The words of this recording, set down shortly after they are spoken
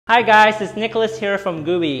Hi guys, it's Nicholas here from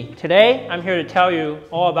Gooby. Today, I'm here to tell you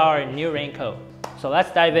all about our new raincoat. So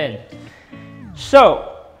let's dive in.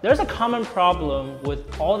 So, there's a common problem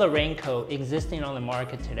with all the raincoat existing on the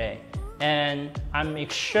market today. And I'm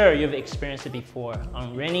sure you've experienced it before.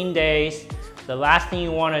 On raining days, the last thing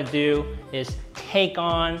you want to do is take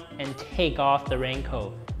on and take off the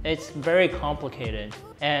raincoat. It's very complicated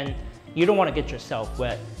and you don't want to get yourself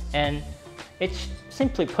wet. And it's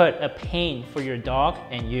simply put a pain for your dog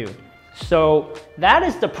and you. So that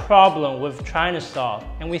is the problem we're trying to solve.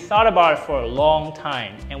 And we thought about it for a long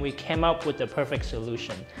time and we came up with the perfect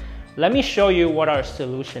solution. Let me show you what our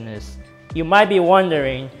solution is. You might be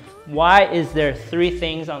wondering, why is there 3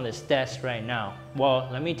 things on this desk right now? Well,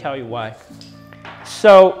 let me tell you why.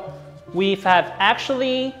 So we have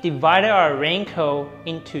actually divided our raincoat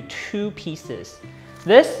into 2 pieces.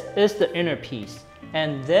 This is the inner piece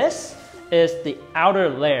and this is the outer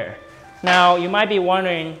layer. Now you might be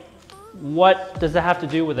wondering, what does that have to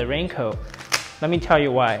do with the raincoat? Let me tell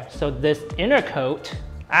you why. So this inner coat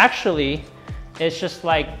actually is just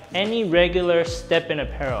like any regular step-in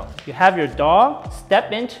apparel. You have your dog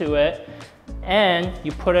step into it and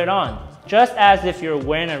you put it on, just as if you're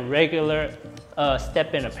wearing a regular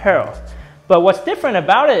step-in apparel. But what's different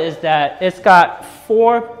about it is that it's got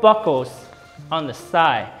 4 buckles on the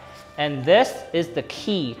side. And this is the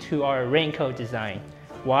key to our raincoat design.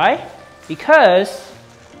 Why? Because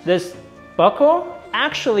this buckle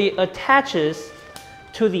actually attaches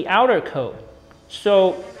to the outer coat.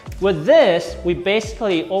 So with this, we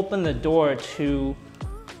basically open the door to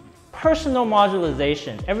personal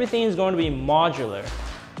modularization. Everything is going to be modular.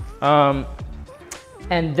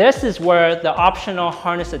 And this is where the optional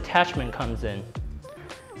harness attachment comes in.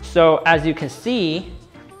 So as you can see,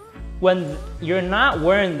 when you're not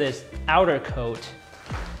wearing this outer coat,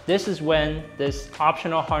 this is when this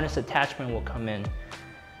optional harness attachment will come in.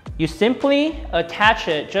 You simply attach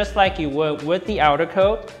it just like you would with the outer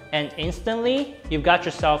coat and instantly you've got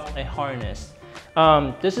yourself a harness.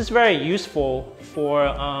 This is very useful for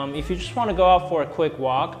if you just want to go out for a quick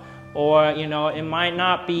walk, or it might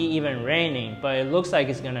not be even raining but it looks like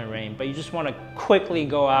it's gonna rain, but you just want to quickly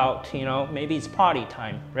go out, maybe it's potty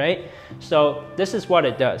time, right? So this is what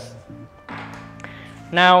it does.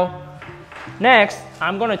 Now, next,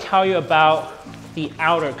 I'm going to tell you about the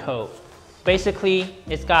outer coat. Basically,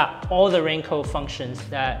 it's got all the raincoat functions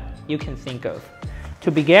that you can think of.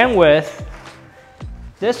 To begin with,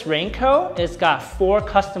 this raincoat has got 4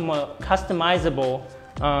 customizable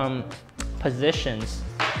positions.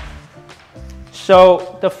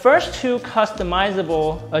 So the first 2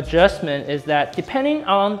 customizable adjustment is that depending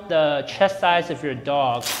on the chest size of your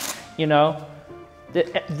dog,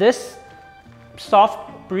 this soft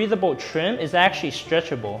breathable trim is actually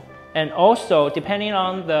stretchable, and also depending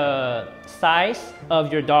on the size of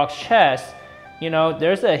your dog's chest,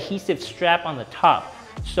 there's an adhesive strap on the top,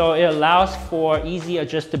 so it allows for easy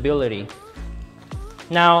adjustability.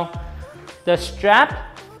 Now the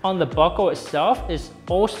strap on the buckle itself is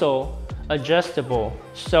also adjustable,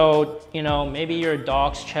 so maybe your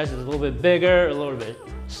dog's chest is a little bit bigger, a little bit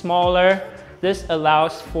smaller. This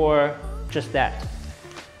allows for just that.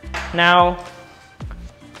 Now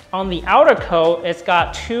on the outer coat, it's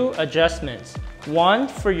got 2 adjustments. One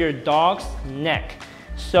for your dog's neck.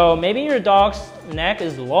 So maybe your dog's neck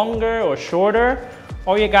is longer or shorter.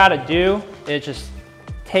 All you gotta do is just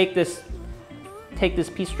take this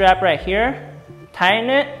piece strap right here, tighten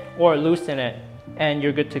it or loosen it, and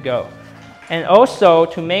you're good to go. And also,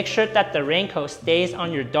 to make sure that the raincoat stays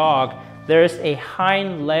on your dog, there's a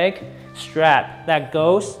hind leg strap that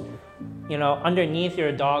goes underneath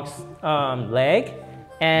your dog's leg.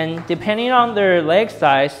 And depending on their leg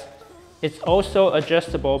size, it's also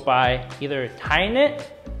adjustable by either tightening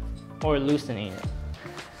it or loosening it.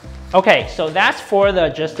 Okay, so that's for the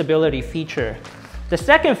adjustability feature. The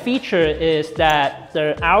second feature is that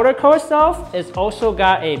the outer coat itself is also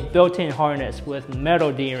got a built-in harness with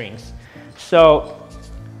metal D-rings. So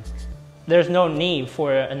there's no need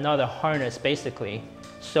for another harness basically.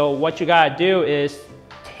 So what you gotta do is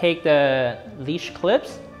take the leash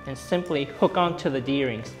clips and simply hook onto the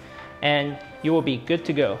D-rings and you will be good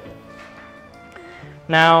to go.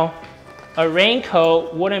 Now, a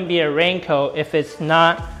raincoat wouldn't be a raincoat if it's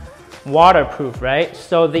not waterproof, right?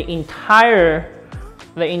 So the entire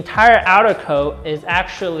outer coat is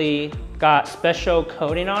actually got special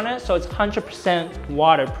coating on it, so it's 100%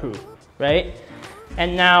 waterproof, right?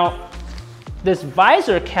 And now this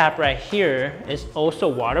visor cap right here is also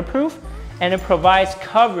waterproof and it provides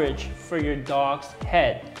coverage for your dog's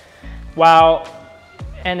head.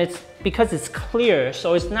 And it's because it's clear,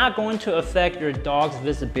 so it's not going to affect your dog's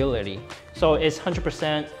visibility. So it's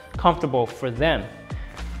 100% comfortable for them.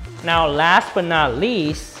 Now, last but not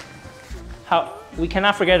least, we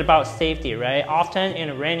cannot forget about safety, right? Often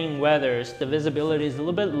in raining weathers, the visibility is a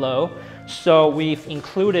little bit low, so we've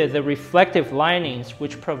included the reflective linings,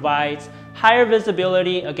 which provides higher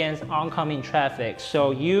visibility against oncoming traffic,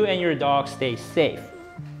 so you and your dog stay safe.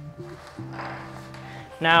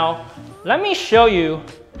 Now, let me show you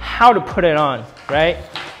how to put it on, right?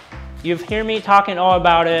 You've heard me talking all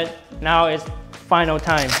about it. Now it's final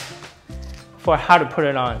time for how to put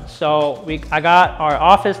it on. So I got our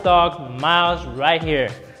office dog, Miles, right here.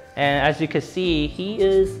 And as you can see, he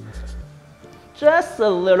is just a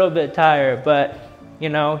little bit tired, but you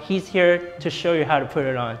know, he's here to show you how to put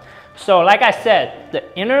it on. So like I said, the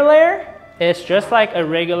inner layer is just like a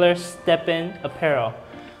regular step-in apparel.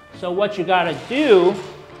 So what you gotta do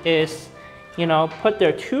is, you know, put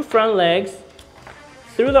their 2 front legs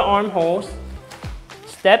through the armholes,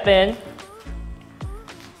 step in,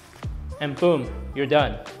 and boom, you're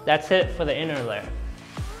done. That's it for the inner layer.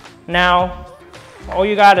 Now, all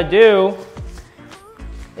you gotta do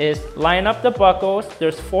is line up the buckles.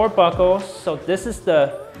 There's 4 buckles, so this is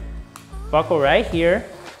the buckle right here.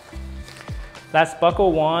 That's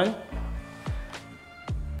buckle 1.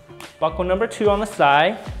 Buckle number 2 on the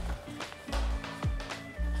side.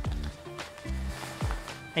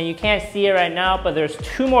 And you can't see it right now, but there's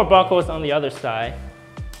 2 more buckles on the other side.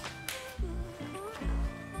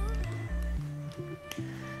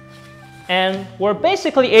 And we're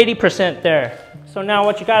basically 80% there. So now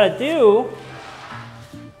what you gotta do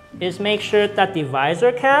is make sure that the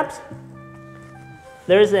visor caps,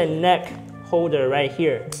 there's a neck holder right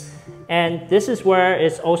here. And this is where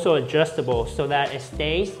it's also adjustable so that it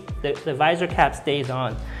stays, the visor cap stays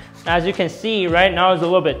on. As you can see, right now it's a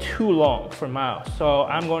little bit too long for Miles. So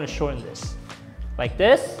I'm going to shorten this like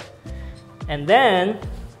this. And then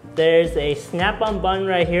there's a snap-on button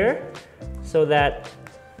right here so that,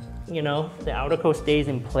 you know, the outer coat stays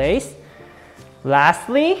in place.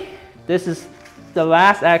 Lastly, this is the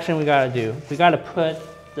last action we gotta do. We gotta put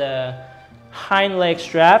the hind leg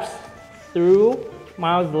straps through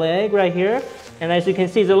Miles' leg right here. And as you can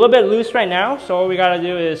see, it's a little bit loose right now. So all we gotta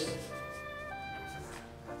do is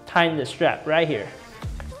tighten the strap right here.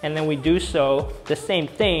 And then we do so the same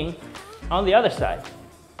thing on the other side.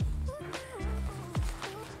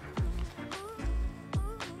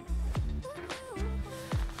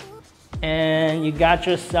 And you got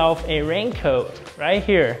yourself a raincoat right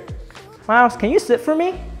here. Miles, can you sit for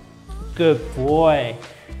me? Good boy.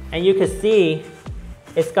 And you can see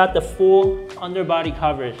it's got the full underbody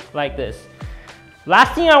coverage like this.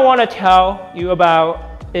 Last thing I want to tell you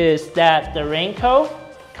about is that the raincoat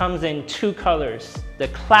comes in 2 colors, the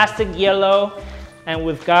classic yellow, and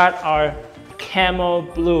we've got our camo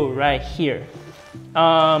blue right here.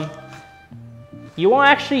 You won't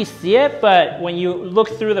actually see it, but when you look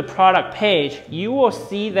through the product page, you will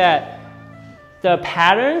see that the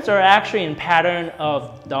patterns are actually in pattern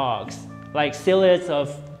of dogs, like silhouettes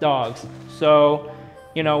of dogs. So,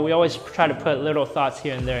 you know, we always try to put little thoughts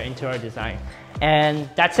here and there into our design. And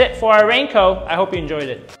that's it for our raincoat. I hope you enjoyed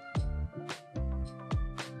it.